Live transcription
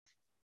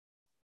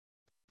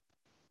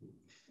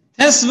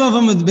Tesvav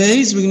Amud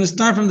Beis. We're going to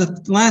start from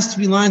the last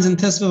three lines in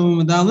Tesvav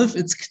Amud Aleph.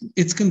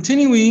 It's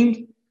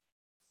continuing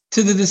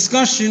to the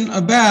discussion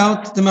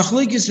about the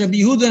Machlokes Rabbi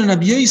Yehuda and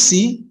Rabbi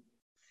Yossi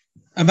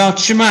about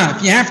Shema.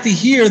 You have to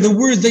hear the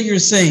words that you're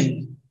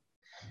saying.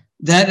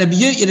 That Rabbi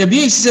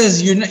Yossi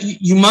says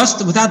you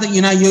must, without that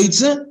you're not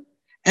Yoitze.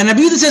 And Rabbi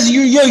Yehuda says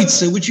you're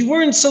Yoitze, which you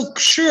weren't so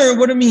sure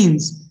what it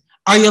means.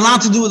 Are you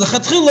allowed to do with the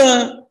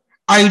Chatchila?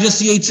 Are you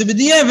just Yoitze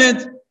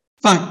b'di'evet?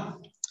 Fine.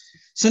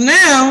 So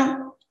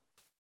now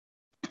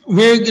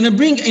we're going to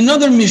bring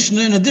another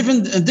Mishnah in a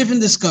different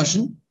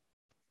discussion,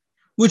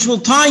 which will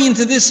tie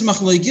into this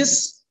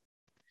Machlokes.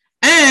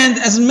 And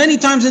as many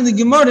times in the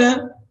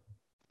Gemara,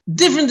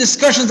 different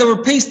discussions that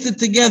were pasted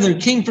together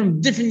came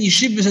from different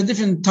yeshivas at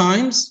different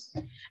times,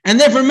 and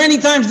therefore many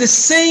times the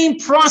same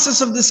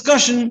process of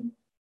discussion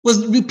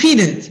was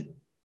repeated.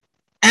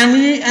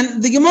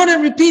 And the Gemara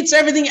repeats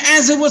everything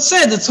as it was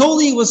said. It's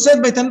holy, it was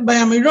said by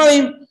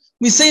Amirayim.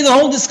 We say the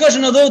whole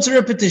discussion, although it's a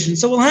repetition.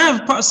 So we'll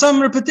have some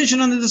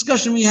repetition on the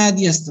discussion we had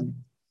yesterday.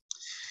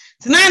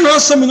 Tonight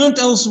also we learned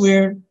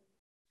elsewhere,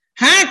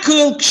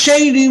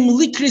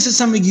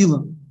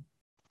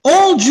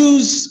 all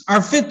Jews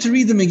are fit to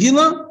read the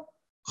Megillah,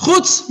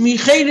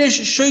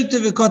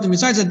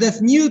 besides a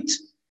deaf mute,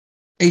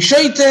 a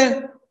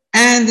sheite,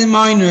 and a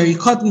minor, a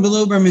cotton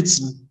below bar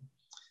mitzvah.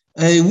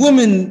 A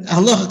woman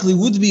halachically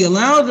would be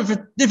allowed, but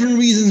for different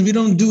reasons we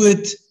don't do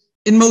it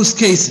in most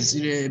cases.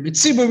 With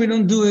tzibur we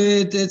don't do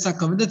it, it's not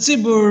covered. The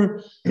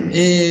tzibur,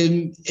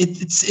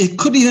 it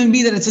could even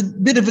be that it's a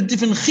bit of a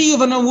different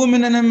chiyuv on a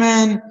woman and a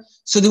man,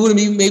 so they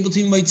wouldn't be able to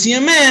invite see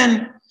a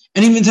man.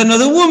 And even to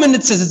another woman,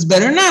 it says it's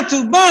better not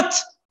to, but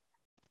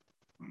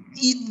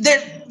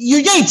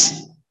you're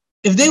yaitz.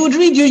 If they would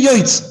read, you're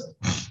yaitz.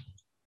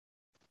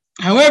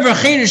 However,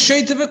 chayr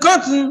sheite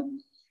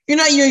v'kotten, you're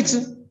not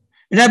yaitz.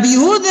 Rabbi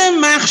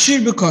Yehuda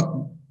machshir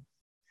b'kotten.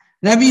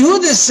 Rabbi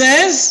Yehuda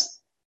says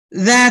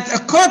that a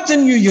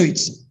cotton you're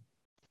yaitz.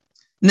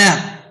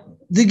 Now,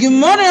 the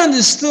Gemara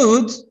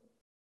understood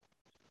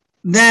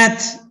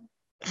that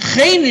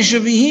chayrish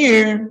over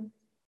here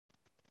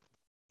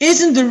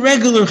isn't the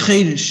regular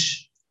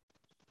chayrish.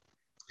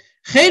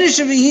 Chayrish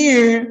over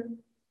here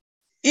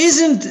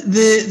isn't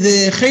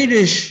the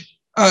chayrish.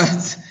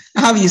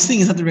 Obvious thing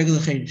is not the regular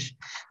chayrish.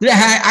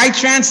 I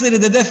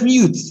translated the deaf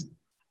mute,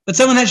 but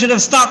someone should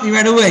have stopped me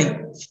right away.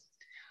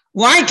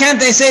 Why can't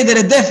they say that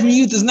a deaf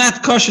mute is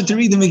not kosher to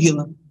read the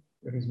Megillah?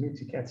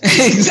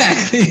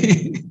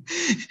 Exactly.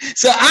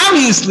 So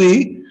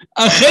obviously,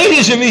 a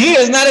chayrish over here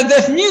is not a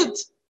deaf mute.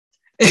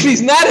 If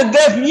he's not a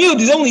deaf mute,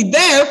 he's only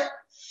deaf,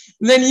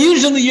 then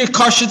usually you're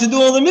kosher to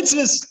do all the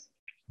mitzvahs.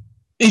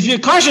 If you're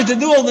kosher to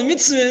do all the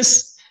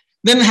mitzvahs,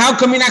 then how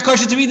come you're not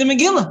kosher to read the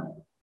Megillah?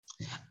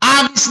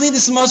 Obviously,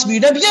 this must be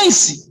Rabbi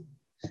Yossi,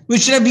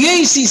 which Rabbi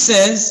Yossi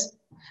says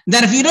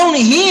that if you don't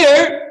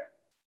hear,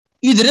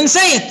 you didn't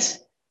say it.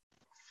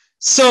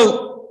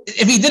 So,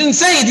 if he didn't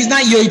say it, he's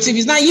not Yotze. If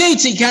he's not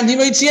Yotze, he can't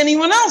Yotze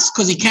anyone else,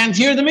 because he can't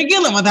hear the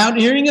Megillah. Without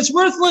hearing, it's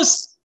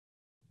worthless.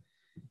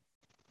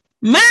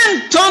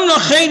 Man tono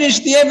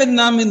chayrish di'evet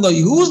namin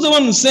loy. Who's the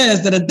one who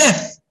says that a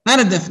deaf, not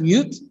a deaf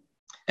mute,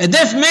 a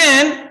deaf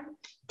man,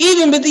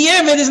 even with the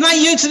di'evet is not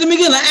yotze the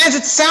Megillah, as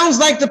it sounds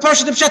like the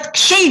Parshat of Pshat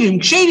kshedim.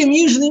 Kshedim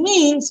usually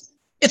means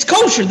it's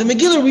kosher. The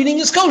Megillah reading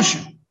is kosher.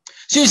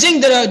 So you're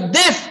saying that a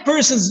deaf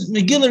person's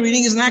Megillah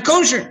reading is not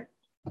kosher.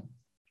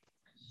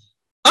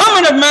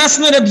 Amar Rav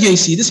Masna Rabbi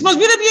Yossi. This must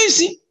be Rabbi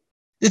Yossi.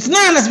 It's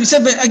not, as we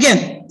said, but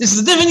again, this is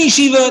a different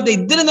yeshiva. They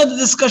didn't know the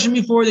discussion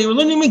before. They were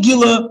learning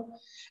Megillah.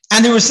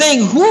 And they were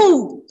saying,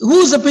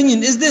 whose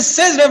opinion is this?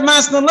 Says Rav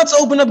Masna, let's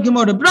open up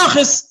Gemara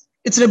Brachas.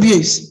 It's Rabbi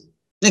Yossi.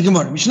 The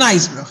Gemara, Mishnah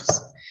is Brachas.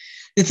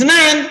 The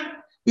Tanan,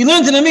 we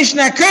learned in the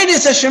Mishnah,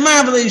 Kaides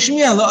HaShema v'lo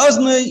Yishmiya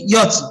la'ozna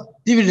yotza.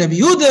 Divid Rabbi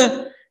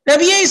Yehuda,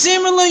 Rabbi Yossi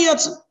Amar lo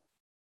yotza.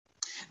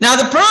 Now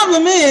the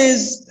problem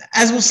is,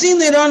 as we'll see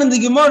later on in the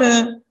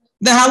Gemara,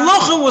 the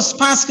halacha was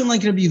paskin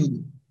like Rabbi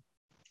Yehuda.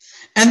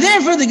 And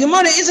therefore the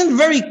Gemara isn't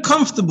very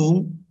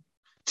comfortable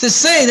to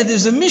say that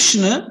there's a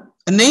Mishnah,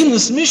 a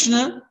nameless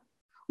Mishnah,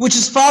 which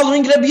is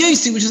following Rabbi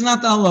Yossi, which is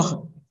not the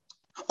halacha.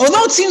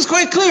 Although it seems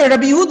quite clear,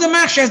 Rabbi Yehuda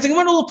Machshir, as the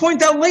Gemara will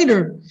point out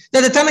later,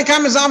 that the Tanna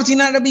Kamma is obviously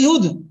not Rabbi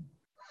Yehuda.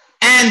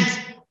 And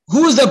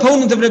who is the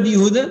opponent of Rabbi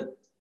Yehuda?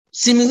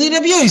 Seemingly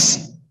Rabbi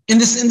Yossi in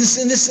this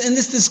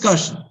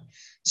discussion.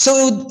 So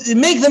it would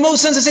make the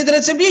most sense to say that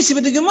it's Rabbi Yossi,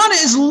 but the Gemara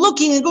is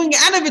looking and going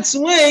out of its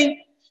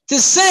way to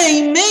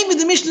say maybe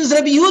the Mishnah is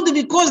Rabbi Yehuda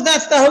because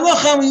that's the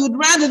halacha, and we would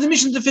rather the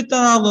Mishnah to fit the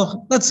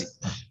halacha. Let's see.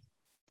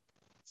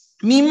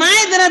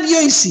 Mimai Rabbi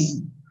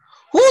Yossi.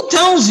 Who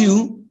tells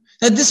you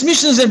that this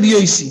Mishnah is Rabbi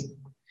Yossi?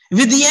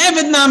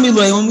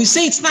 When we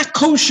say it's not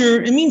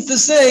kosher, it means to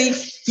say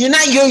you're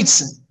not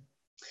Yotze.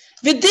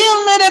 Maybe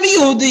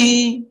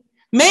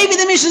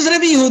the Mishnah is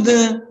Rabbi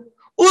Yehuda.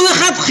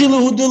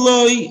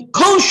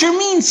 Kosher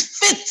means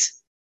fit.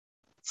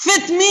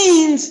 Fit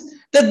means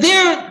that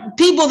there are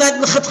people that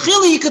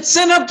you could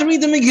send up to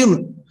read the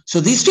Megillah. So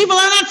these people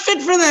are not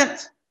fit for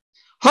that.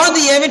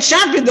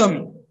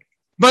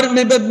 But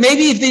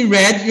maybe if they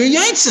read, you're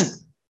Yotze.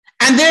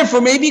 and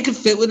therefore maybe it could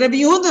fit with Rabbi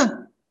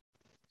Yehuda.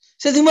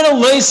 Says the Gemara,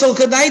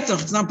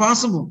 it's not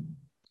possible.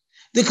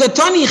 The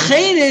Katani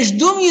Cheirish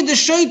Dumya the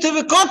Shoita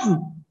v'Kotan.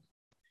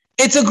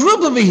 It's a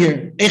group over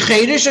here. A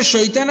Cheirish, a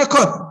Shoita, and a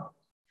Kotan.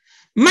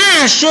 Ma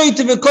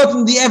Shoita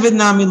v'Kotan the Eved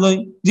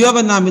Namiloi, the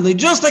Ovad Namiloi.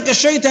 Just like a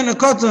Shoita and a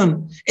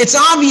Kotan, it's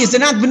obvious they're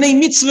not B'nai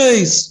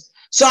Mitzvahs.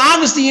 So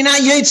obviously you're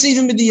not Yotze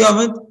even with the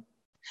Ovad.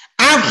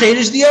 Av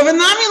Cheirish the Ovad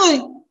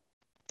Namiloi.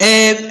 A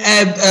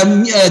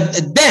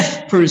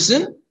deaf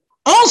person,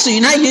 also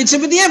you're not Yotze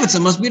with the Eved. So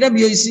it must be Rabbi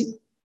Yossi.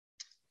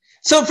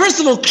 So first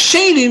of all,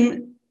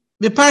 Ksherim,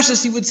 the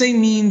Parshas he would say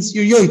means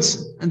your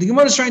Yotze. And the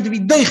Gemara is trying to be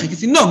doichik.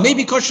 If you know,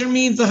 maybe kosher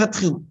means the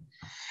Hatchil.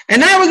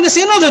 And now we're going to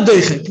say another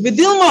doichik.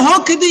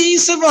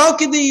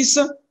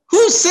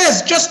 Who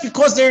says just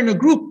because they're in a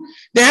group,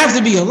 they have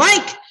to be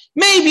alike?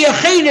 Maybe a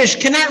Cheirish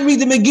cannot read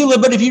the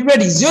Megillah, but if he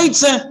read his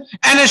Yotze,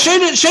 and a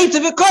Shoita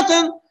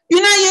v'Kotan,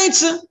 you're not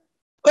Yotze.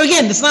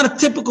 Again, it's not a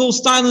typical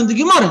style in the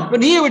Gemara.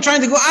 But here we're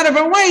trying to go out of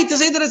our way to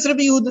say that it's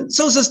Rabbi Yehuda.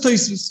 So says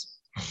Tosfos.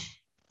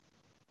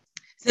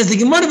 Says the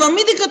Gemara,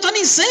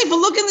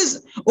 look at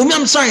this.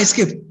 I'm sorry, I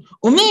skipped.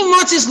 Could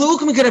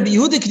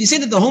you say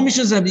that the whole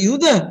mission is Rabbi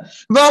Yehuda?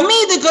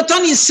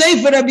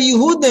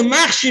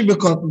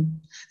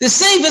 The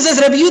Sefer says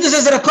Rabbi Yehuda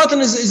says that a cotton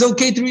is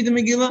okay to read the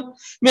Megillah.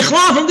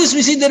 From this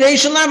we see the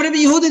Reish of Rabbi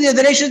Yehuda, the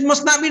other Reish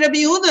must not be Rabbi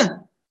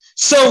Yehuda.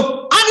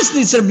 So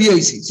obviously it's Rabbi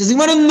Yossi. Says the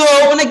Gemara,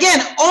 no, and again,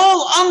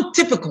 all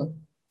untypical.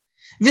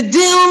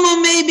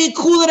 Vidilma may be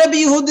cool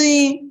Rabbi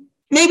Yehudi,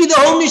 maybe the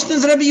whole mission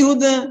is Rabbi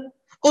Yehuda.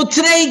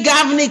 Utrei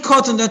Gavnei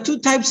Kotan, there are two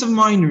types of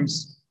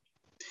minors.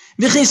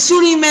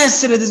 V'chesuri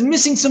Meseret is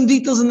missing some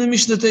details in the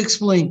Mishnah to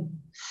explain.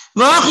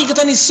 V'achi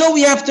Katani, so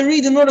we have to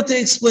read in order to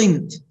explain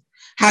it.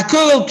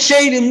 Hakol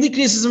Ksherim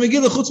Likris is a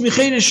Megillah Chutz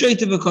Micheirish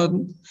Shoita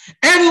v'Kotan.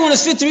 Everyone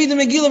is fit to read the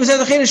Megillah besides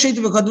the Cheirish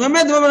Shoita v'Kotan.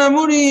 V'amed v'aman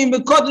amurim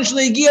b'Kotan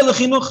shleigia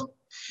l'chinuch.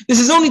 This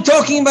is only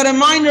talking about a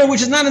minor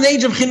which is not in the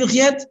age of chinuch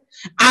yet.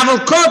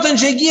 Aval Kotan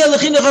shleigia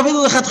l'chinuch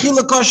avilu l'chatchil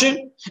l'kosher.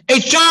 A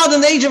child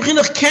in the age of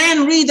chinuch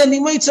can read and he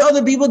might say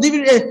other people.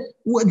 Divrei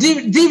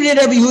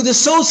Rabbi Yehuda,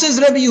 so says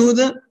Rabbi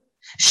Yehuda.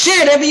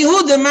 Share Rabbi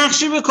Yehuda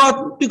machshir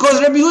v'Kotan, because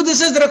Rabbi Yehuda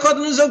says that a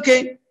Kotan is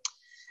okay.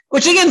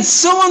 Which again, is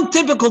so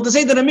untypical to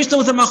say that a Mishnah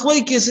with a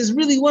machlokes is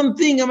really one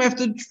thing I'm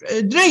after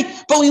Drei,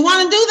 but we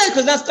want to do that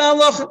because that's the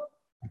halacha.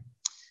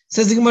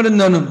 Says the Gemara,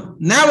 no.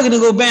 Now we're going to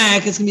go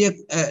back. It's going to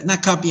be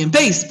not copy and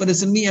paste, but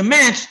it's going to be a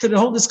match to the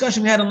whole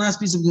discussion we had on last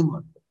piece of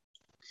Gemara.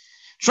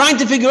 Trying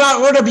to figure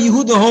out what Rabbi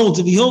Yehuda holds.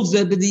 If he holds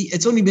that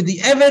it's only with the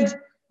Eved,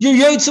 you're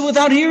Yotze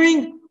without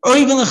hearing, or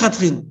even a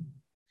Chatchil.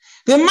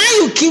 Then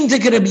Mayu Kim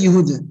take Rabbi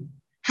Yehuda.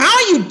 How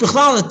are you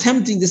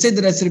attempting to say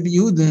that that's Rabbi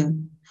Yehuda?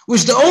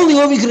 Which the only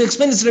way we can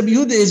explain this Rabbi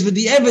Yehuda is with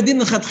the Eved in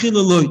the Chatchil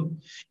loy.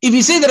 If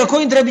you say that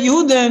according to Rabbi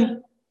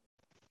Yehuda,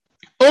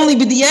 only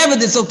with the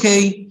Eved it's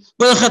okay,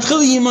 but the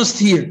Chatchil you must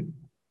hear.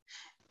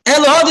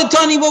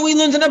 Tani, what we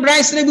learned in the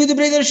Braisa, Rabbi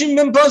Yehuda Shimon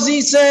ben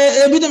Pazi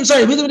said, Rabbi Yehuda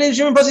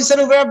Shimon ben Pazi said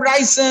over a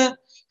Braisa,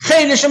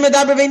 Cheirish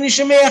Medaber ve'ein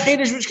Shemei,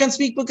 Cheirish which can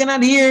speak but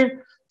cannot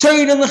hear,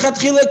 Torah and the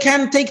Chatchil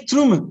can take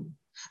Truma.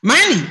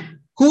 Mani,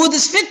 who would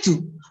this fit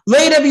to?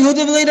 Lei Rabbi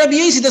Yehuda v'lei Rabbi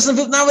Yossi, doesn't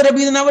fit now with Rabbi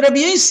Yehuda, now with Rabbi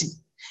Yossi.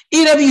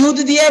 Rabbi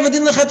Yehuda the Eved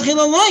in the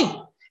Chatchila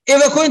loy.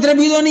 If according to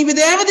Rabbi Yehuda only with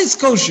the Eved it's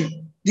kosher.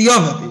 The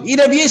Eved.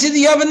 Rabbi Yossi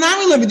the Eved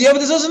nami, but the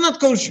Eved is also not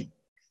kosher.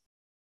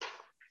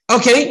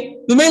 Okay,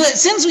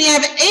 since we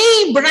have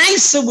a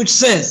Braisa which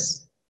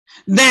says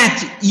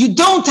that you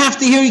don't have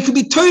to hear, you could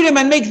be Torah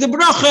and make the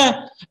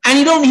bracha, and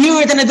you don't hear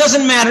it and it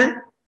doesn't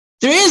matter.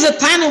 There is a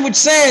Tana which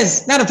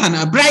says, not a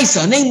Tana, a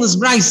Braisa, a nameless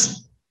Braisa,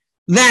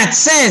 that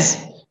says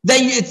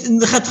that in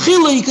the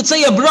Chatchila you could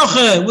say a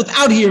bracha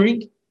without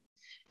hearing.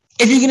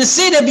 If you're going to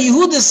say that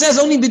Yehuda says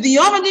only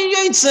b'diavad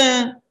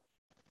Yotze,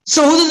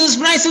 so who does this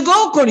Braisa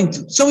go according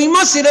to? So we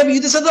must say that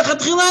Yehuda said the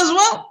Chatchila as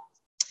well.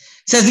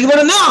 Says the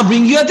Gemara, no, I'll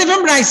bring you a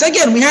different Braisa.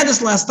 Again, we had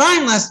this last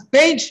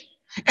page.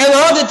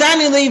 I'll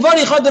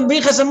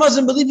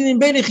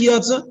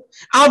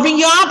bring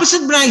you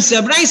opposite Braisa,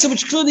 a Braisa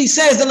which clearly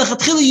says that the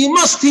Chatchila you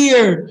must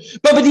hear,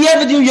 but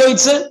b'diavad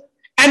Yotze.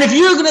 And if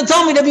you're going to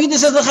tell me that Yehuda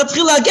says the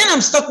Chatchila, again,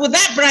 I'm stuck with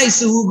that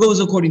Braisa who goes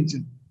according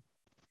to.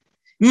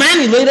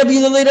 Mani, le Rabbi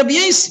Yehuda, le Rabbi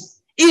Yossi.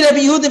 Rabbi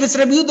Yehuda, if it's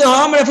Rabbi Yehuda,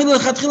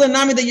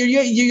 that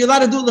you're allowed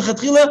to do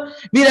lechatchila.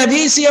 Rabbi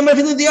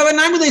Yossi, the other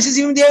nami, they says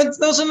even the other it's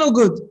also no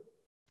good.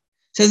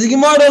 Says the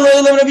Gemara,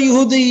 Rabbi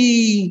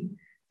Yehuda,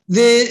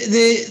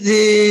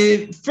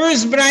 the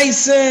first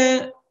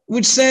Braisa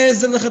which says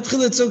that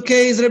lechatchila it's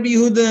okay is Rabbi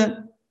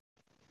Yehuda.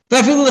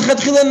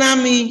 Lechatchila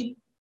nami,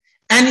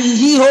 and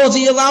he holds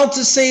he allowed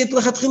to say it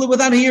lechatchila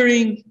without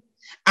hearing.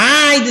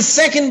 The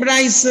second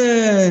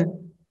Braisa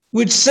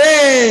which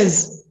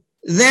says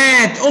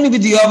that only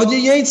with the Avad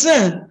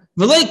Yotze,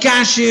 v'lei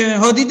kashir,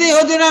 hodidei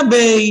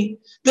hodirabei.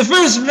 The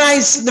first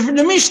Braisa,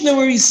 the Mishnah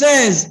where he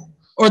says,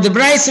 or the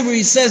Braisa where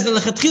he says that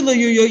lechatchila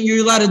you're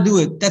allowed to do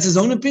it. That's his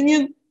own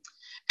opinion.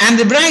 And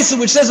the Braisa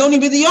which says only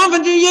with the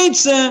Avad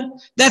Yotze,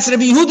 that's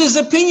Rabbi Yehuda's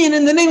opinion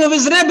in the name of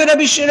his Rebbe,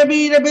 Rabbi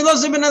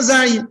Elazar ben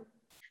Azariah.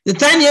 The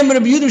Tanya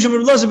Rabbi Yehuda Shem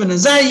Rabbi Elazar ben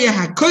Azariah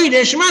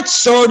HaKodesh Mat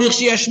Sorich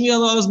Sheyashmiya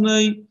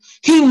La'oznei.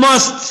 He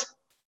must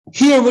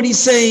hear what he's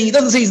saying. He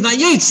doesn't say he's not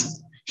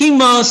Yotze. He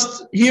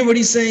must hear what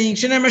he's saying.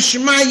 Shenamar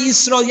Shema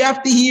Yisrael. You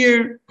have to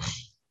hear.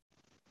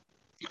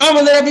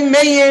 Amal Rabbi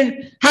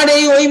Meir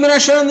Harei Oimer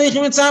Asher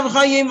Aleichem Etzav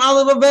Chayim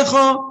Alav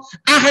Avecha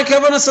Achar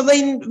Kavanas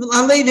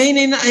Alev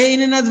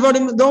Heinen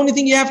Advarim. The only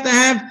thing you have to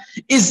have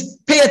is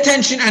pay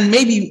attention and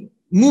maybe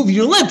move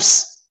your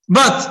lips,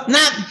 but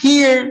not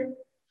hear.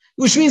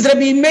 Which means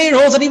Rabbi Meir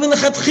holds that even the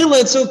Chatchila,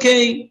 it's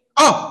okay.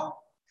 Oh,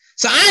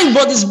 so I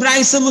brought this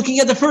Braisa looking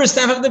at the first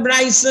half of the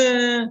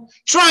Braisa,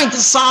 trying to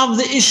solve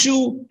the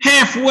issue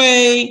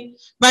halfway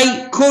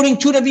by quoting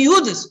two Rabbi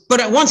Yehudas.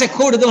 But once I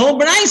quoted the whole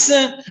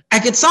Braisa, I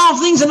could solve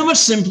things in a much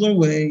simpler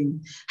way.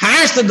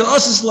 Now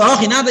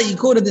that you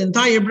quoted the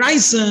entire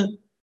Braisa,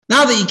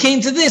 now that you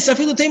came to this, I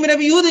feel the time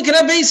Rabbi Yehuda can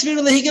have base for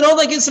he can hold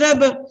like his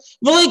Rebbe.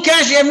 You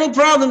have no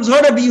problems.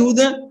 Hold Rabbi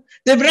Yehuda.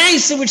 The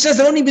Braisa which says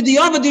that only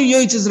b'diavad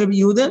Yotze is Rabbi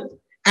Yehuda,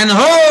 and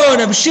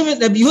Rabbi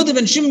Yehuda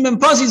ben Shimon ben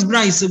Pazi's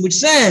Braisa which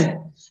said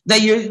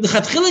that the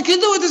Chatchila can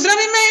do it is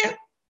Rabbi Meir.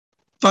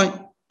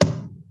 Fine.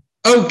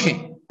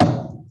 Okay.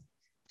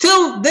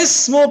 Till this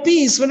small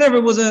piece, whatever,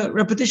 was a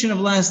repetition of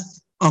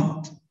last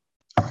Amud.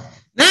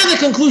 Now the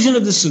conclusion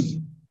of the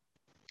Sugi.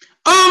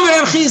 Amar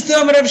Rav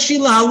Chizda, Amar Rav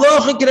Shila,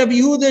 Halacha Rabbi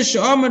Yehuda,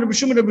 She'amar Rabbi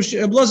Shimon Rabbi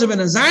Elazar ben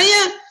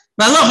Azariah,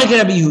 Halacha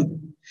Rabbi Yehuda.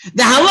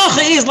 The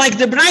halacha is like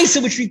the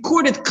Braisa which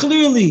recorded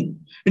clearly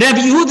Rabbi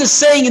Yehuda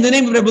saying in the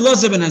name of Rabbi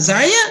Elazar ben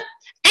Azariah,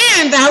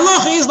 and the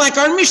halacha is like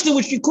our Mishnah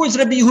which records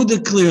Rabbi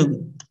Yehuda clearly.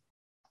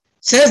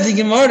 Says the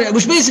Gemara,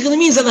 which basically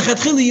means that the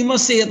Chatchila you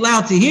must say it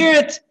loud to hear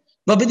it,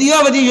 but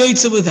b'diavad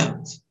Yotze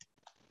without.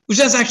 Which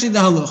is actually the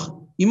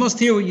halacha. You must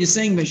hear what you're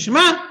saying by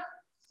Shema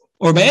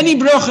or by any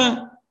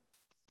bracha.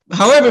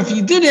 However, if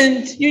you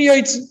didn't, you're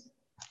Yotze.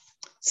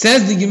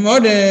 Says the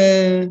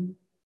Gemara,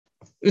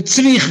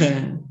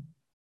 Tzricha.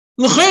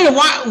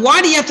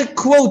 Why do you have to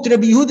quote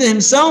Rabbi Yehuda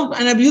himself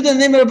and Rabbi Yehuda in the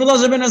name of Rabbi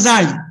Elazar ben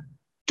Azariah?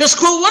 Just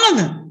quote one of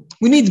them.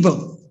 We need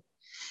both.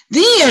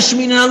 If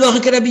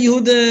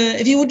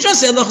you would just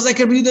say halacha like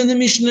Rabbi Yehuda in the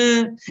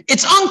Mishnah,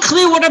 it's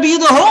unclear what Rabbi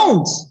Yehuda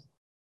holds,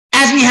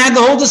 as we had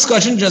the whole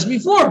discussion just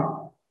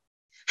before.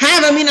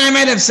 I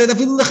might have said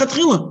when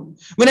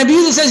Rabbi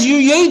Yehuda says you're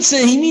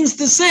Yotze, he means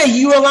to say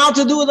you're allowed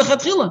to do it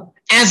lechatchila,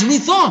 as we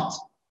thought.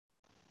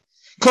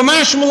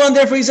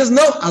 Therefore he says,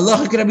 no,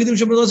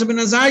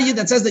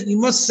 that says that you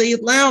must say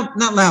it loud,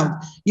 not loud.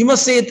 You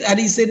must say it, how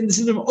do you say it in the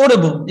system,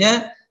 audible,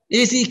 yeah?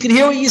 You can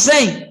hear what you're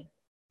saying.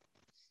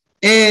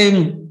 If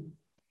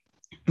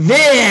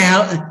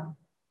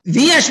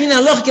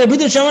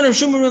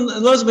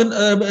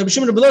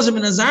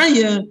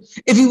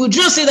you would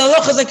just say the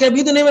halacha like Rabbi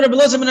Yehuda name of Rabbi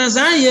Elazar ben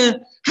Azariah,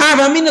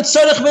 Rabbi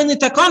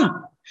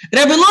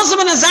Elazar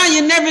ben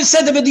Azariah never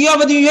said the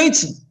b'diavad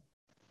Yotze.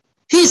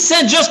 He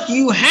said just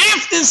you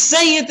have to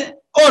say it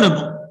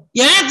audible.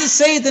 You have to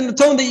say it in the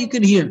tone that you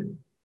could hear.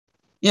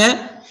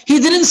 Yeah? He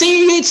didn't say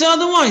Yotze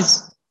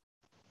otherwise.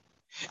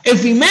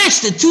 If we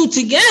match the two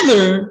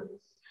together,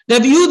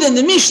 Rabbi Yehuda and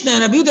the Mishnah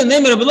and Rabbi Yehuda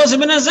name of Rabbi Elazar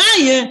ben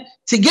Azariah,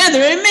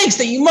 together it makes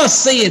that you must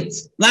say it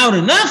loud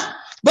enough,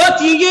 but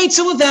you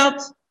Yotze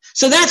without.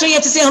 So that's why you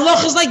have to say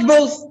halachas like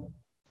both.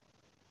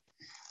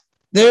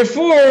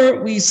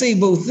 Therefore, we say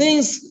both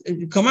things.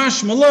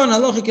 Kamash malon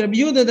halacha Rabbi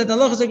Yehuda, that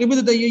halacha like Rabbi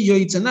Yehuda that you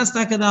Yotze, and that's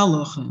taka the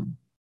halacha.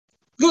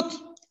 Good.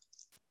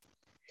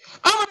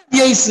 Amar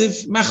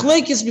Yosef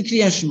machlekes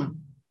b'kriyas shema.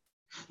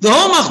 The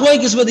whole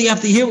machlekes whether you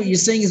have to hear what you're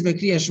saying is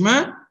b'kriyas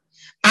shema.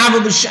 Aber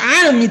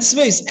b'sh'ar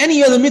mitzvahs,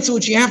 any other mitzvah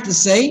which you have to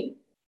say,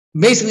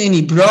 basically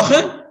any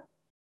bracha,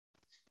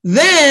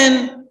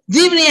 then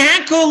divrei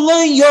hakol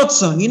lo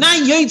yotza. You're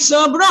not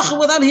Yotze bracha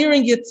without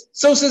hearing it.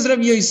 So says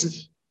Rabbi Yosef.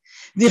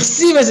 The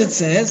chsiv, as it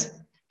says,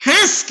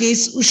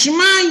 Haskes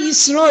u'shma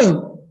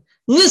Yisrael.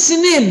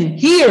 Listen in,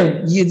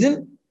 hear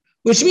Yidden,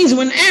 which means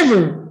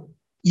whenever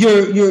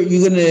you're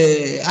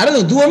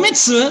gonna, do a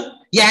mitzvah,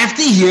 you have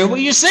to hear what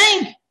you're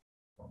saying.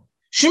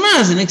 Shema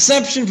is an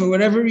exception for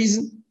whatever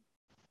reason.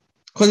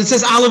 Because it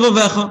says Alav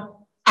Avecha.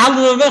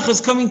 Alav Avecha is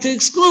coming to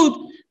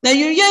exclude that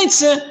you're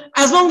Yotze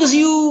as long as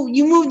you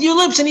moved your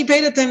lips and you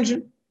paid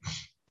attention.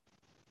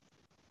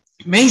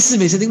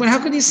 How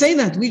could you say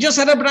that? We just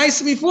had a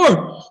Braisa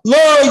before.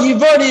 There's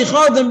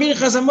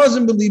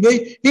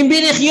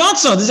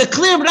a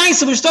clear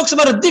Braisa which talks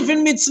about a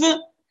different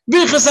mitzvah,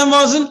 Birchas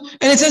Hamazon,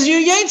 and it says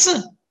you're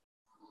Yotze.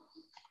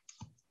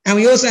 And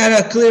we also had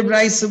a clear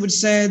Braisa which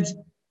said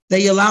that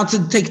you're allowed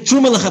to take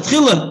Truma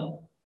lechatchila,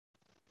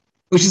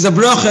 which is a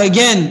bracha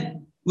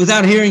again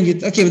without hearing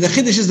it. Okay, but the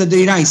Chiddush is the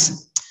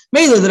Deiraisa.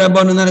 Maybe the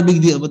Rabbanon not a big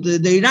deal, but the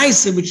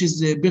Deiraisa, which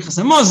is Birchas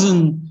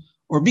Hamazon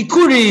or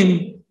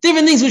Bikurim,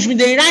 different things which mean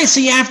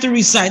Deiraisa you have to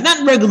recite,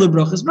 not regular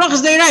brachas.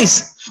 Brachas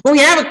Deiraisa. When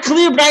we have a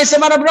clear Braisa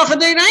about a bracha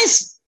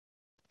Deiraisa,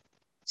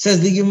 says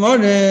the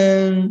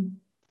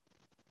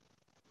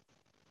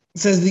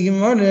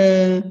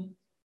Gemara,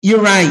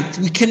 you're right.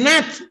 We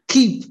cannot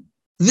keep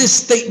this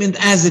statement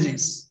as it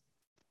is.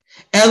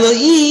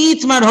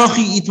 If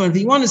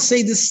you want to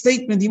say this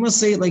statement, you must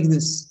say it like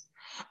this.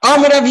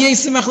 Amar Rav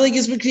Yosef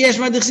machlekes b'kriyas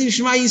shema d'chsiv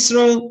Shema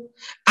Yisrael.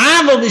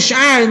 Aval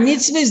b'shar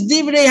mitzvahs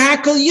divrei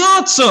hakol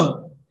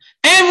yotzo.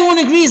 Everyone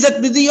agrees that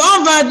with the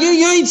avad you're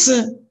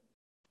yotze.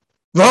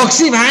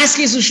 V'hoksiv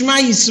haskes u'Shema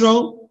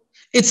Yisrael.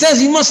 It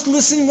says you must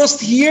listen, you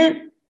must hear.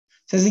 It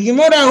says the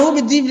Gemara hu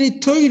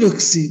b'divrei Torah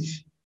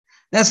ksiv.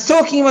 That's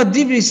talking about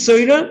divrei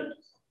Torah.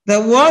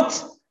 That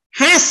what?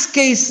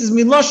 Haskes is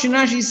Miloshin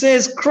Rashi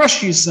says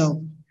crush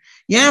yourself.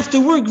 You have to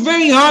work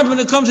very hard when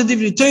it comes to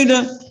divrei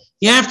Torah.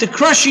 You have to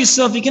crush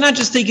yourself. You cannot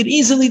just take it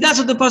easily. That's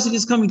what the pasuk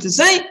is coming to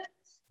say.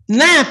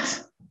 Not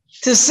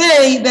to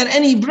say that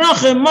any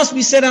bracha must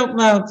be said out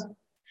loud.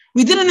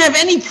 We didn't have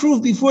any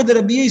proof before that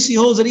Rabbi Yossi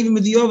holds that even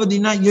with the Yovad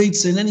you're not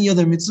Yotze in any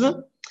other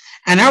mitzvah.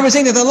 And now we're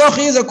saying that the halacha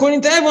is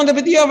according to everyone that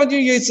with the Yovad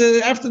you're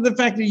Yotze, after the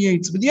fact you're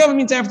Yotze. But the Yovad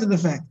means after the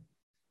fact.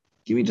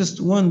 Give me just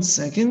 1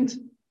 second.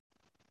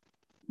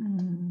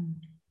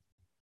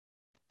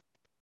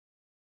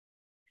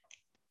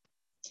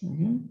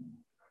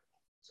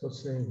 So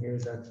saying here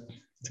that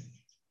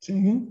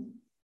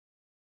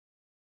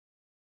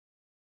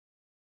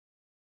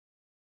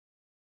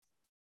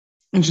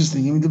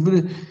interesting. I mean,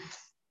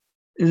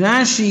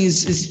 Rashi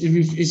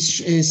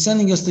is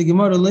sending us the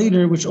Gemara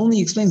later, which only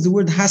explains the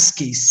word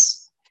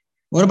haskes.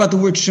 What about the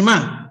word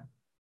Shema?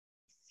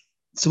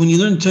 So when you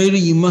learn Torah,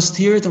 you must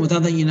hear it, and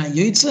without that, you're not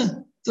Yotze?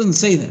 It doesn't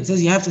say that. It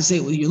says you have to say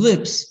it with your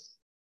lips,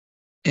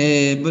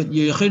 but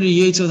you're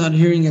Yotze without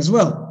hearing as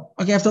well.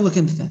 Okay, I have to look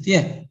into that.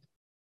 Yeah.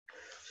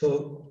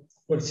 So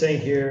what it's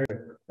saying here,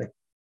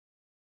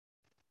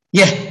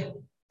 yeah.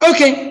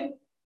 Okay.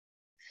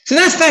 So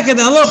that's the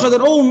halacha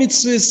that all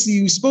mitzvahs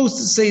you're supposed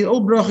to say,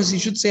 all brachas you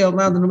should say out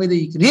loud in a way that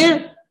you can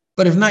hear,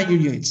 but if not, you're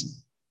Yotze.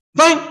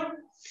 Fine.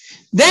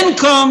 Then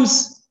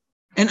comes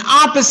an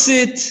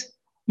opposite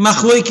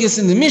machlokes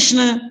in the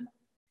Mishnah.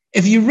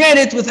 If you read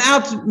it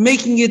without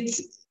making it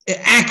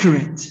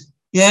accurate,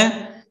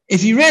 yeah.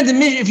 If you read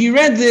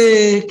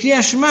the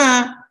Kriyas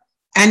Shema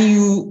and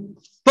you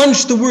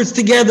bunch the words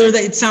together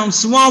that it sounds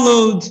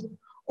swallowed,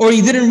 or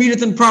you didn't read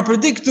it in proper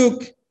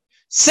diktuk,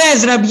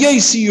 says Rabbi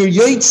Yossi you're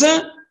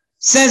Yotze,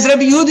 says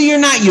Rabbi Yehuda you're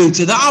not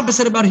Yotze, the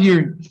opposite about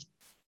hearing.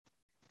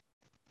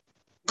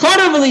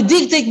 Karavali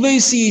diktek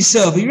Yossi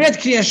yourself. You read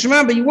Kriyas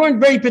Shema, but you weren't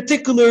very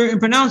particular in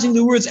pronouncing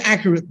the words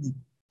accurately.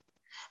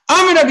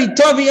 Amar Rabbi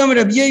Tavi, Amar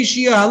Rabbi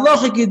Yoshi,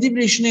 halacha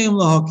kedivrei shneim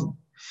lahakim.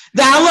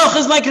 The halacha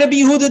is like Rabbi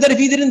Yehuda that if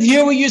you didn't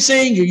hear what you're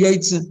saying, you're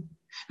Yotze.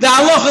 The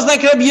halacha is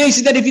like Rabbi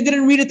Yossi that if you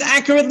didn't read it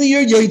accurately,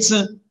 you're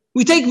Yotze.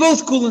 We take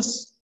both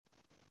kulas.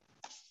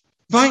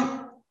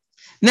 Fine.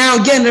 Now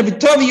again, Rabbi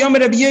Tavi,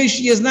 Amar Rabbi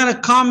Yoshi is not a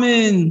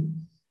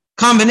common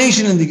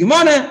combination in the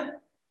Gemara,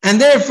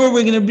 and therefore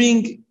we're going to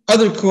bring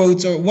other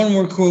quotes, or one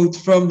more quote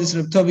from this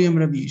Rabbi Tavi,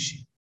 Amar Rabbi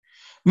Yoshi.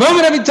 There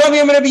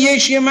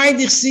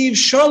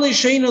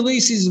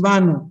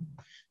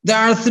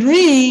are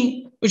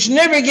three which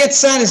never get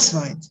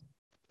satisfied.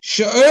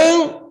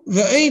 Sha'ol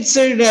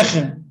v'eitzer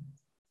rechem.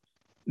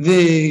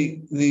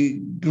 The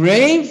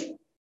grave.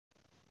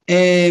 So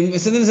then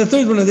there's a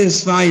third one of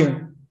this,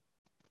 fire.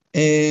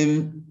 That's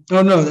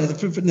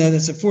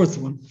a fourth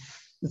one.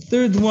 The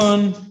third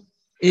one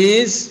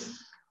is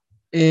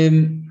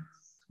the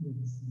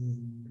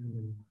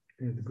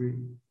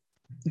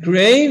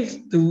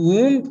grave, the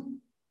womb,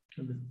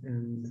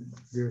 and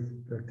the earth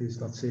that is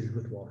not sated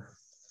with water.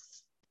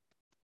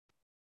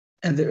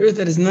 And the earth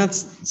that is not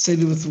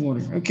sated with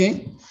water.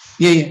 Okay?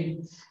 Yeah.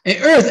 And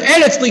earth,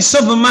 eretz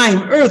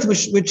le'sovamayim, earth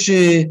which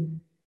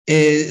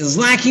is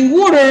lacking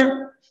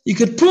water, you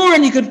could pour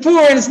and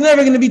it's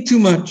never going to be too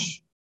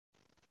much.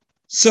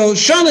 So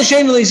shalosh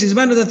ein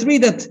le'sizbanu, the three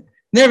that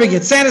never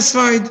get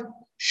satisfied.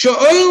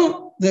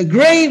 Sha'ol, the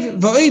grave,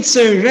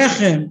 va'itzer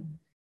rechem,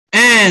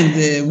 and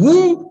the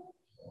womb,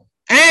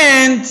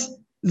 and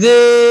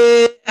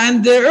the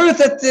earth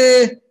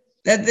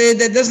that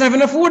doesn't have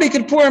enough water. You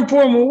could pour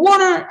more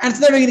water, and it's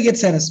never going to get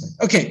satisfied.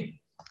 Okay.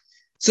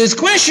 So his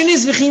question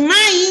is, why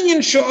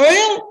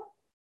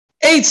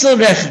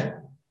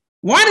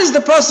does the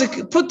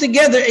pasuk put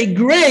together a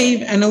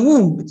grave and a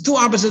womb? It's two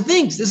opposite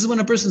things. This is when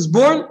a person's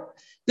born.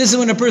 This is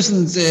when a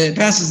person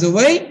passes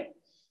away.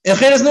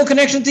 There's no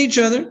connection to each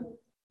other.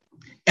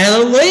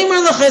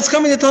 It's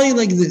coming to tell you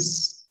like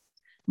this.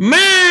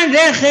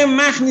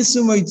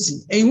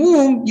 A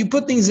womb, you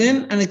put things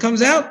in and it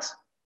comes out.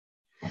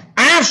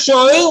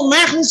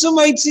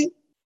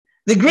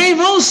 The grave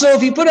also,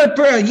 if you put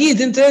a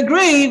yid into a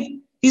grave,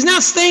 he's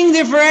not staying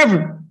there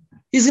forever.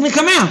 He's going to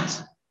come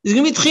out. He's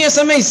going to be tchiyas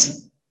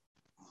hamesi.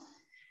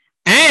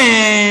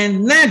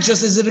 And not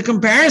just as a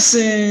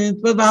comparison,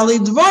 but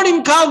it's a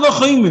kal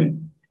v'chomer.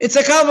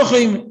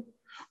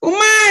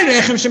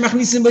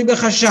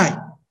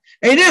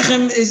 A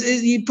rechem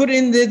is you put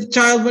in the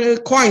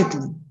child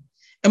quietly.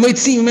 And might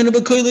see him when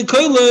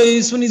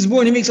he's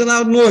born, he makes a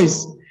loud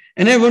noise.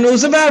 And everyone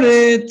knows about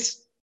it.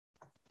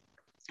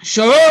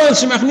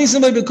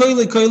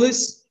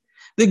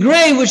 The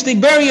grave which they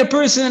bury a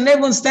person and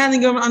everyone's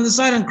standing on the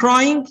side and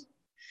crying.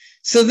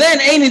 So then,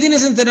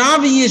 isn't it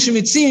obvious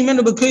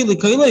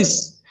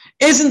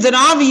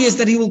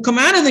that he will come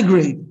out of the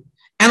grave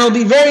and it'll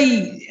be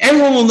very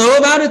Everyone will know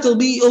about it. It'll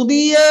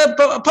be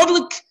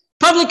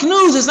public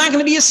news. It's not going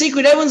to be a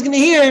secret. Everyone's going to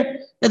hear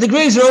that the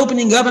graves are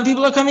opening up and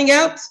people are coming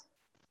out.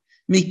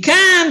 This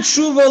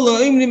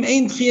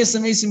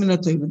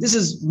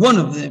is one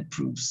of the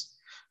proofs.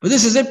 But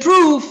this is a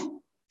proof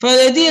for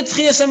the idea of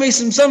Tchias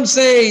HaMeisim. Some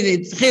say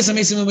that Tchias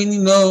HaMeisim, we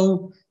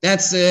know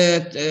that's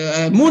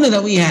a Muna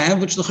that we have,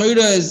 which the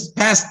Chayra is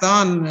passed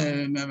on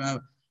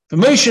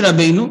from Moshe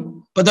Rabbeinu.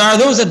 But there are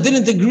those that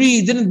didn't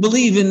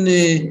believe in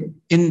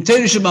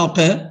Torah Shebaal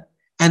Peh,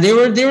 and they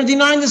were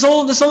denying this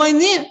whole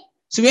idea.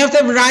 So we have to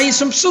have rayos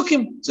from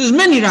Psukim. So there's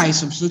many rayos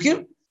from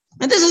Psukim.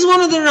 And this is one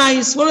of the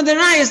rayos. One of the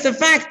rayos, the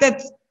fact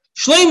that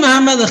Shlomo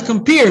HaMelech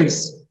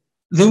compares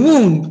the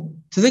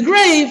womb to the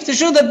grave to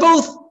show that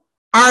both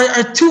are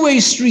a two-way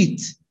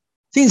street.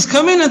 Things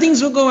come in and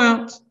things will go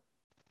out.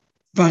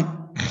 Fine.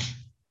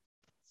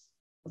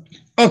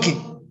 Okay.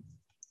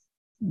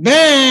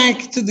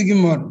 Back to the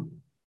Gemara.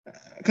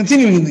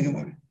 Continuing in the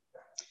Gemara.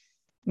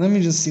 Let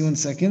me just see 1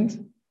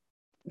 second.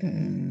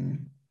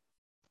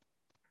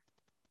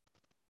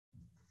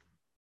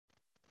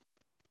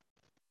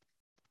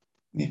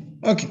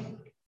 Okay.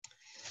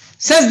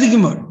 Says the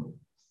Gemara.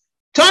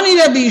 Tani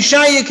Rabbi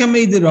Yishaya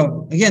Kamei de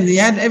Rav. Again,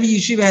 every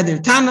yeshiva had their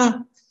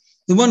Tana,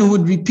 the one who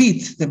would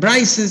repeat the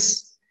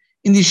Brises.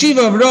 In the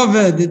yeshiva of Rav,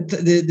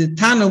 the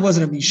Tana was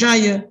Rabbi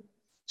Yishaya.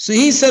 So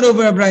he said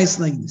over a Brise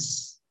like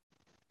this.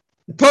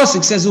 The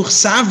Pasuk says,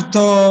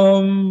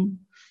 Uchsavtom.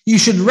 You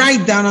should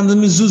write down on the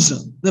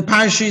mezuzah, the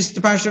parsha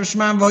of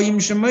Shema Vayim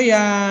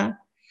Shemoya.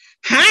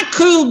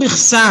 Hakol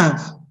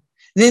b'chsav.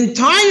 The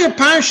entire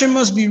parsha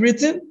must be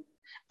written.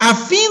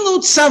 Afilu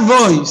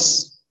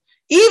tzavois.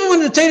 Even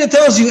when the Torah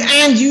tells you,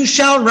 and you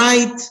shall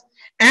write,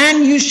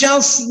 and you shall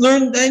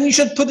learn, and you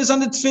should put this on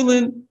the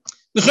tefillin.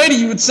 The Torah,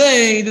 you would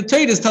say, the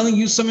Torah is telling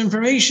you some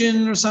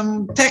information or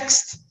some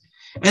text,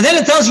 and then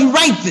it tells you,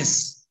 write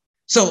this.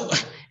 So,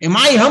 in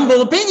my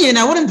humble opinion,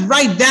 I wouldn't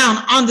write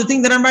down on the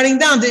thing that I'm writing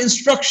down, the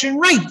instruction,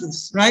 write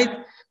this, right?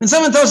 When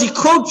someone tells you,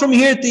 quote from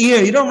here to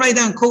here, you don't write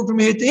down quote from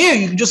here to here,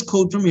 you can just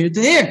quote from here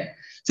to here.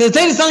 So the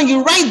Torah is telling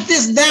you, write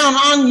this down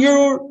on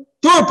your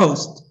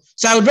doorpost.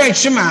 So I would write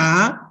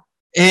Shema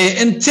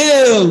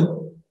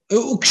until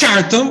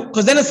Ukshartum,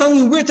 because then it's telling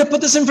you where to put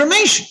this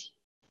information.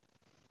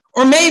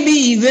 Or maybe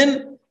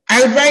even,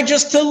 I would write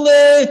just till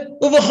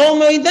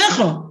Uvachol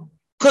Moedecha,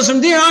 because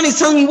from there on, he's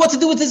telling you what to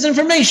do with this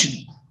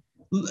information.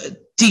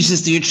 Teach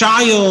this to your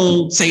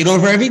child, say it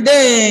over every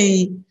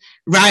day,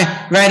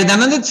 write it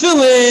down on the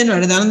tefillin,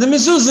 write it down on the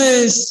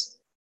mezuzahs.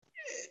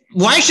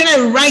 Why should I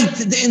write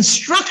the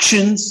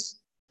instructions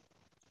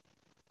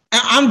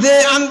on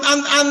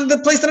the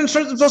place that I'm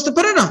supposed to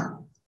put it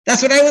on?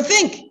 That's what I would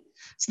think.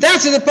 So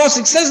that's what the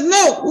Pasuk says.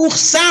 No,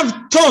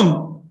 uchsav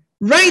tom.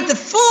 Write the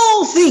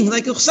full thing,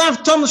 like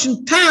uchsav tom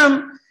l'shin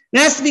tam. It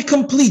has to be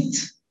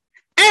complete.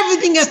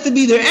 Everything has to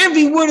be there.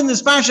 Every word in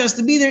this parsha has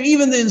to be there,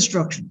 even the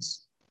instructions.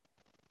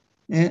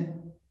 Yeah.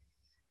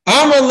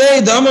 Amar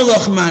le the Amar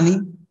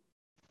Lachmani.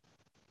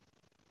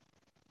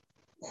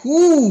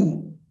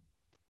 Who?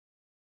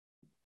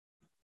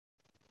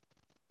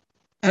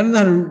 I don't know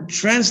how to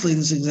translate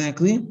this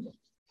exactly.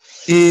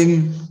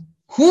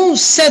 Who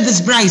said this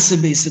brisa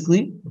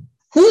basically?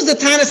 Who's the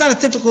Tana? It's not a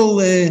typical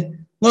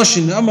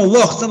Lashon. Amar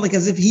Loch. It's not like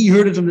as if he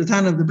heard it from the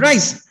Tana of the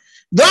brisa.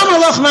 The Amar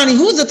Lachmani.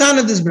 Who's the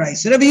Tana of this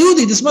brisa? Rabbi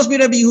Yehudi. This must be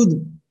Rabbi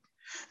Yehudi.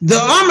 The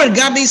Amar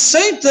Gabi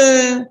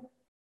Seita.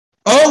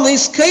 All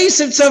these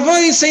cases, in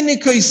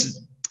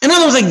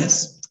other words, like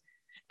this.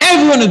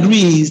 Everyone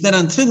agrees that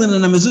on tefillin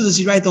and on mezuzahs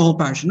you write the whole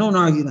parsha. No one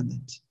argued on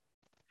that.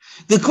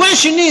 The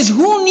question is,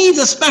 who needs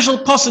a special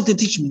pasuk to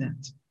teach me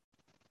that?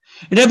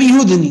 Rabbi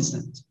Yehuda needs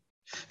that.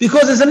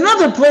 Because there's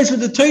another place where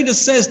the Torah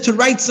says to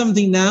write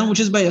something down, which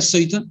is by a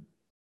soita.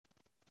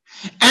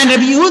 And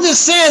Rabbi Yehuda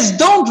says,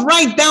 don't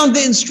write down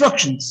the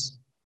instructions.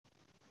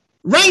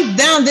 Write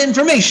down the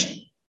information.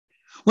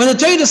 When the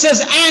Torah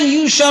says, and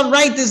you shall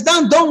write this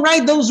down, don't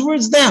write those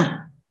words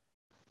down.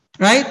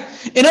 Right?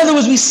 In other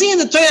words, we see in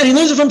the Torah, and he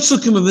learns it from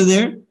Psukim over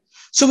there.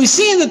 So we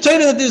see in the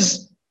Torah that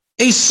there's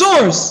a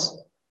source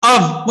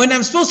of when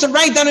I'm supposed to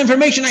write down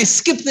information, I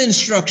skip the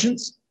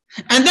instructions.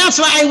 And that's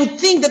why I would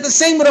think that the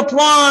same would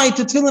apply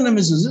to Tefillin and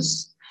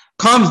Mezuzahs.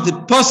 Comes the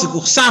Pasuk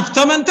Uchsav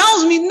Tom and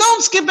tells me,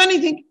 don't skip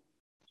anything.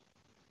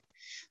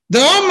 The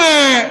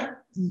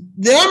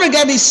Omer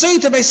Gabi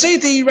Seita, by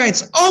Seita he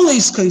writes,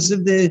 always because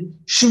of the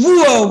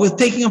Shavua with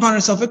taking upon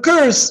herself a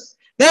curse,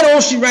 that all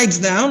she writes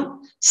down.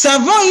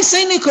 Savoi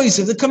Seine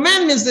Koisev, the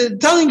commandments that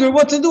telling her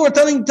what to do, or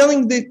telling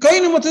the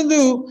Kohenim what to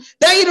do,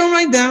 that you don't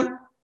write down.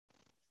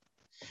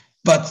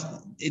 But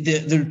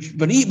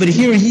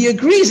here he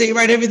agrees that you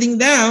write everything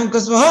down,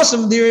 because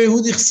V'hasam there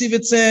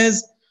it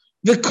says,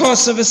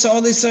 because of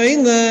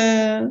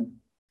Eila,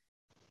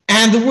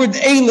 and the word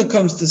Eila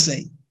comes to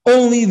say,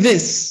 only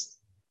this.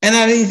 And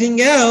not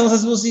anything else,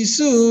 as we'll see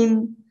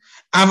soon.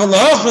 Here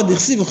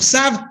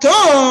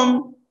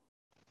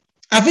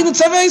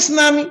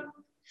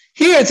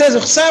it says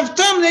Uchsav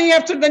Tom, then you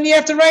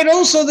have to write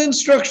also the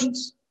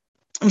instructions.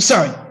 I'm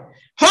sorry.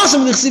 Write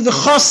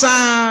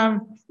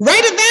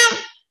it down.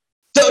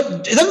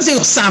 So it doesn't say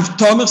Uchsav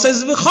Tom, it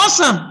says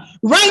V'chosam.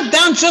 Write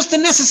down just the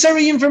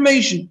necessary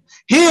information.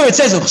 Here it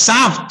says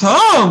Uchsav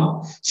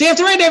Tom, so you have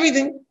to write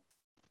everything.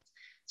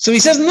 So he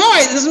says, no,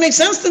 it doesn't make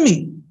sense to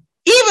me.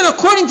 Even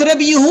according to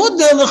Rabbi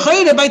Yehuda,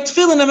 l'chayre by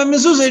tefillin of a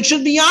mezuzah, it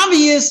should be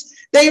obvious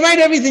that you write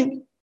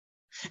everything.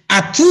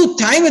 At two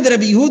time of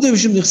Rabbi Yehuda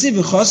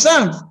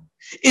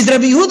is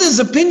Rabbi Yehuda's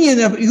opinion,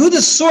 Rabbi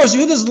Yehuda's source,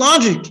 Yehuda's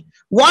logic.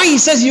 Why he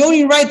says you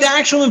only write the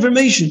actual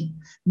information?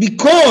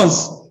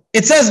 Because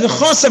it says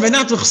v'chosav and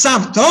not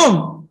v'chsav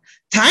tom.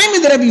 Time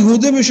of Rabbi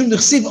Yehuda mishum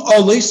d'chsiv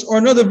olis, or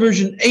another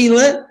version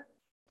eile.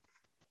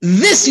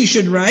 This you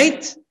should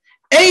write.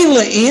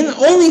 Eile in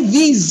only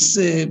these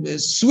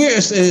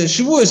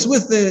shavuos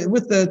with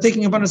the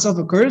taking upon itself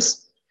a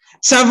curse.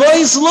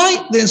 Tzavois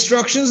loy, the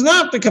instructions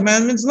not, the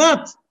commandments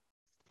not.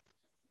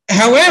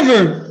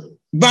 However,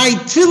 by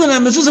tefillin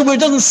and mezuzah where it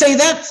doesn't say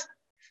that,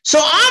 so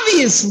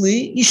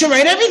obviously you should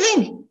write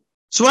everything.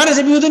 So why does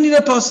Rabbi Yehuda need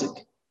a pasuk?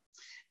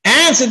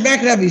 Answered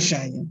back Rabbi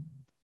Shaya,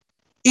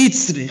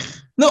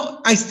 Itzrich. No,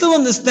 I still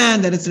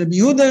understand that it's Rabbi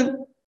Yehuda,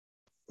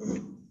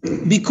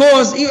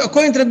 because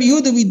according to Rabbi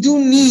Yehuda, we do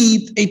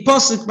need a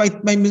pasuk by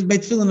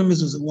tefillin and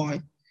mezuzah.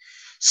 Why?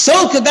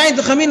 So Kedai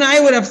Dechamina, I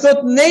would have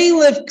thought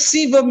Neilef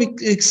Ksiva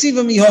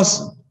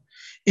Mihosim.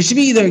 It should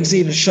be either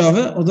Gzeira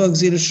Shava, although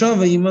Gzeira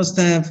Shava you must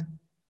have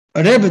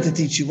a Rebbe to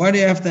teach you. Why do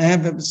you have to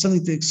have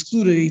something to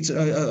exclude a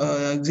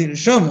Gzeira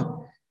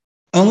Shava?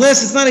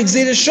 Unless it's not a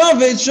Gzeira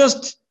Shava, it's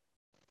just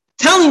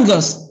telling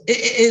us.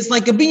 It's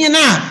like a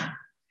Binyanah.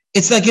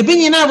 It's like a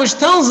Binyanah which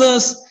tells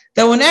us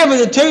that whenever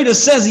the Torah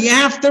says you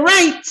have to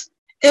write,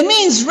 it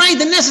means write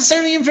the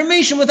necessary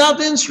information without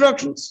the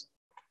instructions.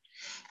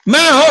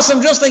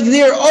 Ma'ahosam, just like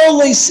they're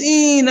always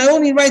seen, I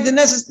only write the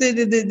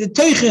necessary, the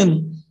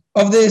teichen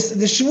of this,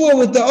 the shvuah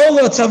with the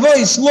ola,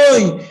 tzavois,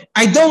 loy.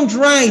 I don't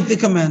write the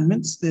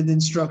commandments, the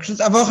instructions.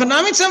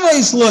 Avochanami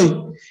tzavois,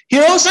 loy.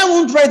 Here also I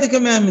won't write the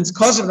commandments.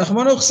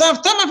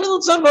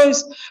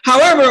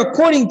 However,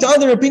 according to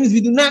other opinions,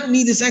 we do not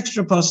need this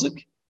extra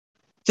pasuk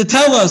to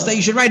tell us that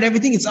you should write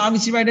everything. It's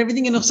obviously write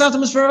everything, and Uchsav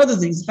is for other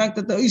things. The fact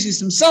that the Oisis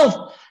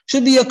himself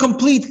should be a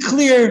complete,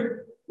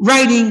 clear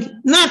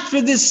writing, not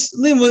for this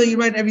limbo that you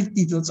write every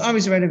detail. It's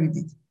obviously write every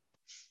detail.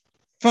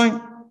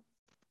 Fine.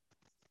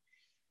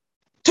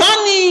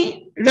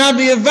 Tani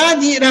Rabbi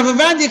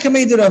Avadia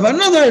Kamei Rava,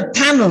 another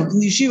Tano in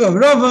the yeshiva of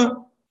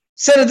Rava,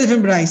 said a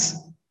different price.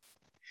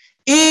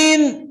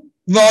 In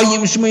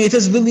volume Shmoy it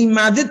says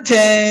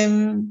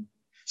V'limaditem.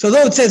 So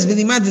though it says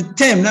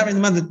V'limaditem, not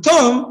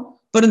V'limaditom,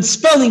 but in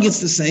spelling it's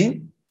the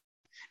same.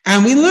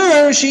 And we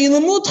learn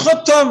She'ilamut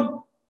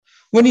Chotom.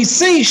 When you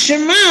say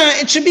Shema,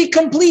 it should be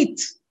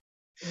complete.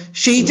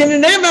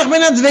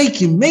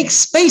 Make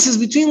spaces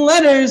between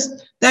letters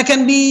that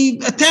can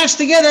be attached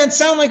together and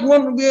sound like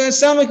one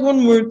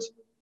word.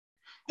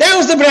 That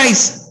was the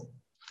Braisa.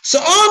 So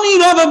only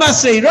Rava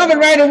Basei, Rava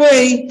right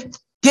away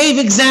gave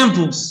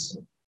examples.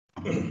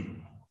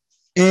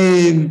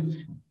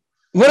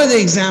 What are the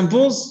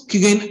examples?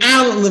 Kigain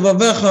al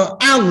levavecha,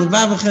 al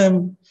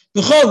levavechem,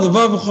 b'chol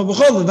levavecha,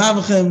 b'chol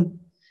levavechem,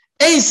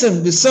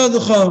 esav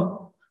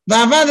b'sodecha,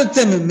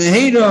 v'avadetem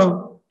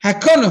mehero,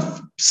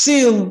 hakonaf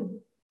psil,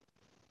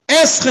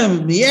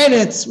 eschem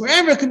mieretz.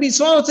 Wherever it could be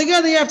swallowed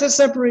together, you have to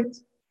separate.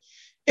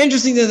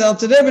 Interesting that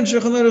Alter Rebbe in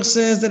Shulchan Aruch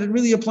says that it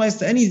really applies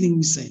to anything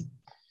we say,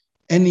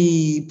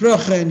 any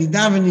bracha, any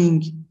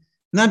davening,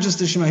 not just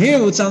the Shema. Here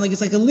it would sound like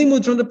it's like a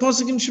limud from the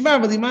pasuk in Shema,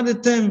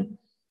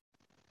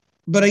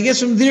 but I guess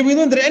from there we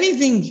learned that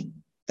anything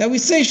that we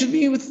say should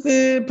be with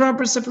the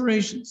proper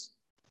separations.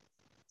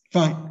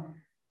 Fine.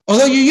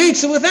 Although you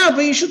yitza without,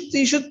 but you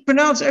should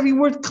pronounce every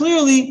word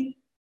clearly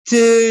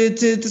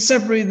to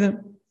separate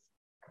them.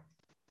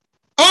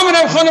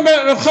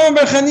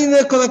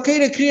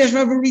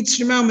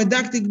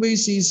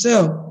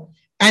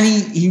 And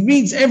he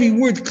reads every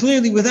word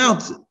clearly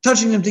without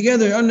touching them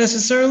together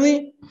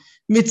unnecessarily.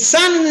 When he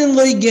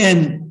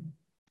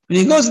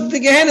goes into the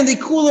Gehenna, they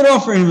cool it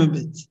off for him a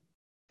bit.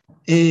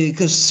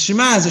 Because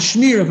Shema is a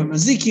shmir of a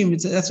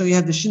mazikim. That's why you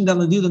have the shin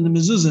dalad yud on the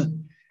mezuzah,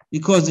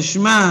 because the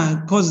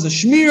Shema causes a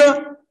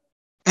shmira,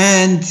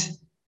 and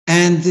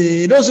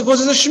it also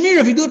causes a shmira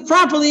if you do it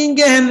properly in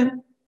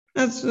Gehenna.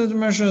 That's what the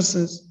Maharsha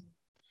says.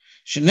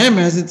 Shenem,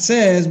 as it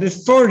says,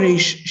 before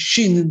Reish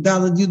Shin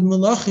Dalad Yud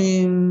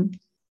Melachim,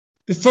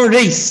 before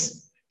Reish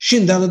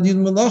Shin Dalad Yud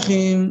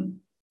Melachim,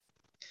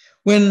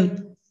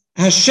 when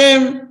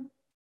Hashem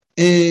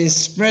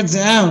spreads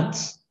out,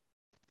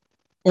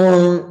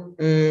 or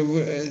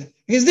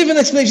there's different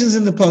explanations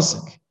in the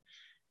pasuk.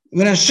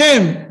 When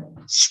Hashem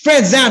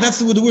spreads out,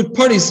 that's what the word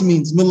paris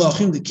means.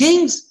 Melachim, the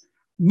kings.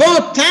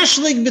 But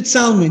tashlik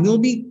b'tzalmin, there will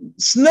be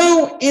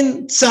snow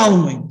in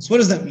Tzalmin. So what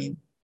does that mean?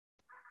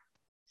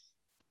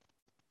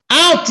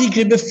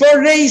 Before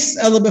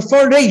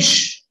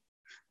Reish.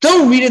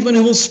 Don't read it when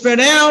it will spread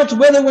out,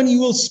 whether when you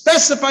will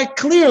specify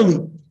clearly.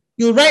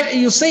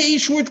 You'll say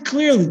each word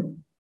clearly.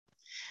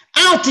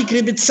 Don't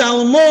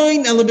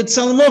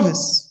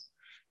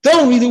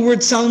read the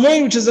word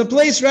Salmoin, which is a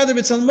place, rather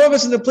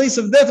B'Tzalmovis in the place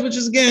of death, which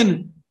is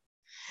Gehenna.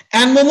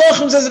 And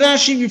Melachim, says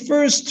Rashi,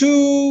 refers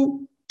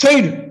to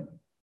Torah.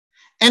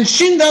 And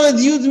Shin Daled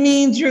Yud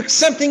means you're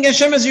accepting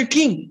Hashem as your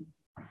king.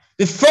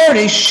 The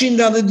Farish, Shin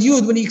Daled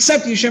Yud, when you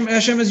accept Hashem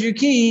as your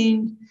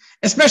king,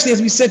 especially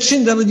as we said,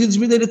 Shin Daled Yud is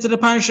related to the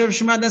parasha of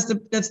Shema. That's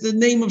the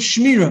name of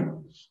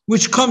Shmira,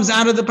 which comes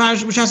out of the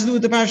parasha, which has to do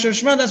with the parasha of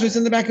Shema. That's what's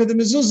in the back of the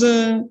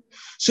mezuzah.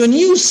 So when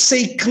you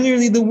say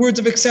clearly the words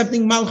of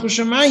accepting Malchus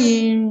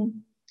Shamayim,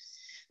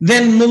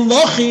 then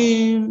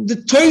Melachim,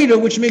 the Torah,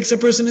 which makes a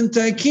person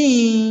into a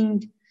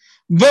king,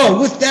 but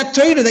with that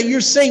Torah that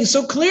you're saying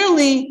so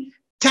clearly,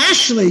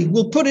 Tashli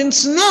will put in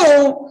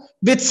snow,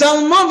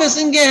 Bitzal Mavis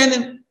in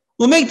Gehenna.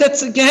 Will make that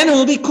Gehenna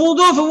will be cooled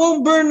off, it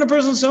won't burn the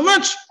person so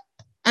much.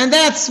 And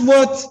that's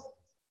what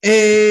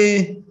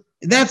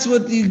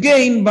you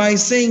gain by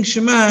saying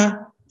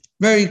Shema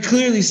very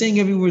clearly, saying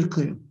every word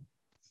clearly.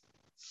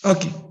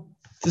 Okay.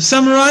 To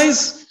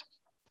summarize,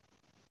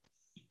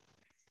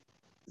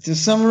 we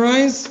continued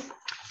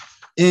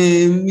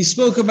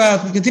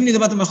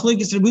about the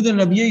Machlokes Rabbi Yehuda and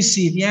Rabbi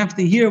Yossi. If you have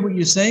to hear what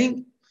you're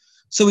saying,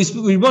 so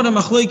we brought a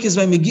Machlokes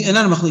by Megillah,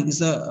 not a Machlokes,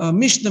 a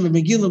Mishnah by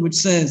Megillah, which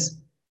says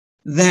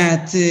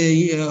that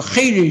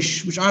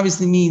Cheirish, which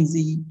obviously means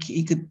he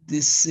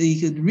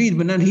could read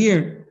but not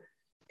hear,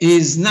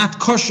 is not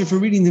kosher for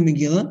reading the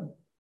Megillah.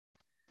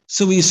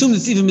 So we assume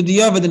it's even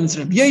Mediyava, then it's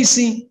Rabbi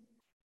Yossi,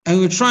 and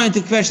we were trying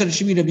to question that it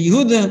should be Rabbi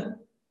Yehuda.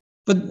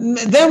 But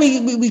then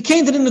we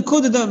came to the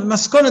Nekuda, the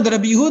Maskona that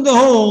Rabbi Yehuda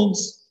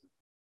holds,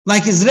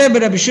 like his Rebbe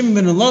Rabbi Shimon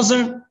ben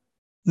Elazar,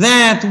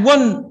 that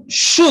one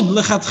should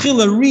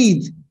lechatchila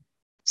read,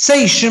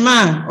 say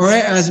Shema, or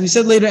as we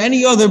said later,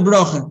 any other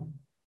bracha,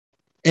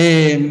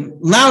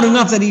 loud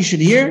enough that he should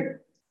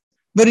hear,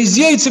 but he's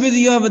Yotze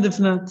b'diyavad if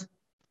not.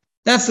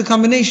 That's the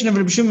combination of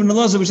Rabbi Shimon ben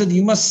Elazar, which said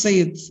you must say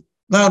it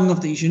loud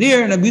enough that you should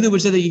hear, and Rabbi Yehuda,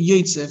 which said that you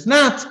Yotze if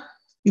not.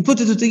 You put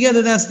the two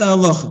together, that's the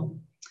halacha.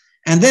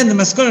 And then the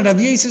Maskona Rabbi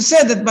Yosef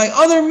said that by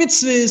other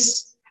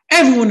mitzvahs,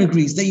 everyone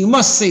agrees that you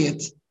must say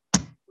it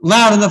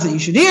loud enough that you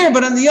should hear,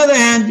 but on the other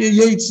hand, you're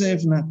Yotze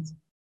if not.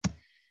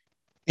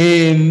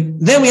 Then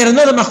we had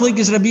another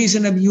Machlokes Rabbi Yosef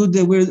and Rabbi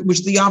Yehuda, which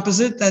is the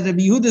opposite, that Rabbi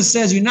Yehuda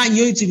says you're not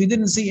Yotze if you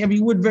didn't say every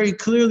word very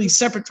clearly,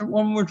 separate from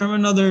one word from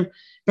another,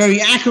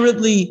 very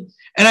accurately.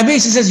 And Rabbi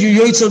Yosef says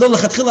you're Yotze, although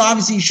l'chatchila,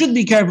 obviously you should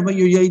be careful, but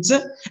you're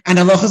Yotze. And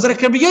Allah is like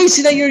Rabbi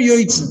Yosef that you're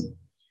Yotze.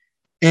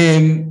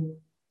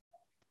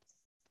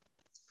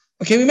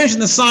 Okay, we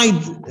mentioned the side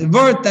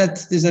word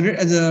that there's a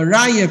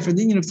raya for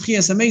the union of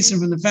Tchias HaMesim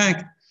from the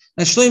fact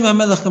that Shlomo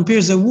HaMelech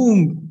compares a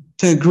womb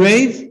to a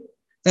grave,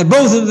 that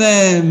both of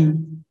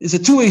them is a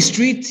two-way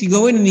street. You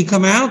go in and you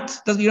come out.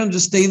 You don't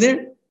just stay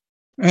there,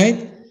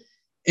 right?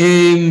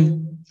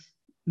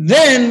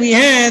 Then we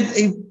had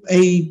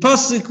a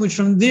pasuk which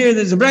from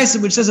there's a brayso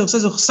which says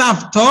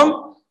Uchsav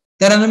Tom,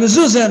 that on a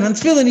mezuzah and on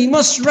tefillin he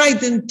must write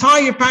the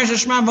entire Parashat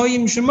Shema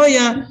Vayim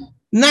Shemoya,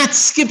 not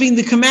skipping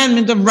the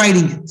commandment of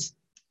writing it.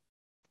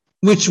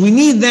 Which we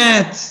need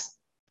that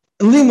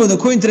limud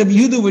according to Rabbi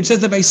Yehuda, which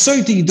says that by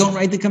Soita you don't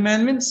write the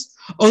commandments.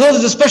 Although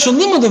there's a special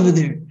limud over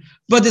there,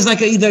 but there's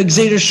like either a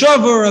Gzeir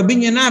Shava or a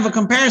Binyanav, a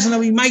comparison that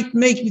we might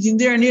make between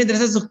there and here that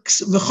says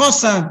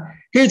V'chosav.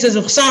 Here it says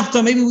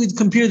Uchsavta. Maybe we'd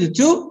compare the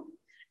two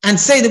and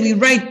say that we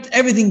write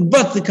everything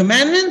but the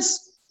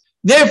commandments.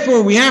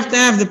 Therefore, we have to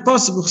have the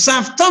pasuk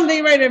Uchsavta.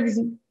 They write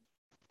everything.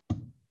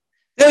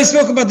 Then we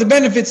spoke about the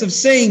benefits of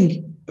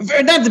saying,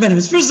 not the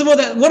benefits. First of all,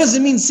 what does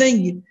it mean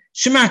saying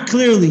Shema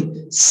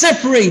clearly?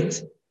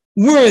 Separate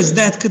words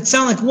that could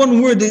sound like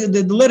one word,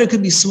 the letter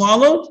could be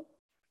swallowed,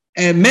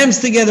 and mems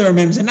together, or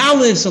mems and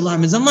aleph, or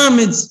lamids and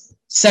lamids,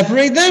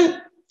 separate them.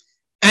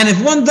 And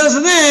if one does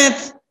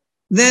that,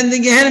 then the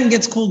Gehenna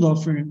gets cooled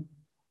off for him.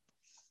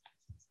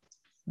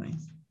 Right.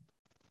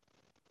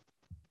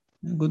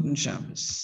 Good Shabbos.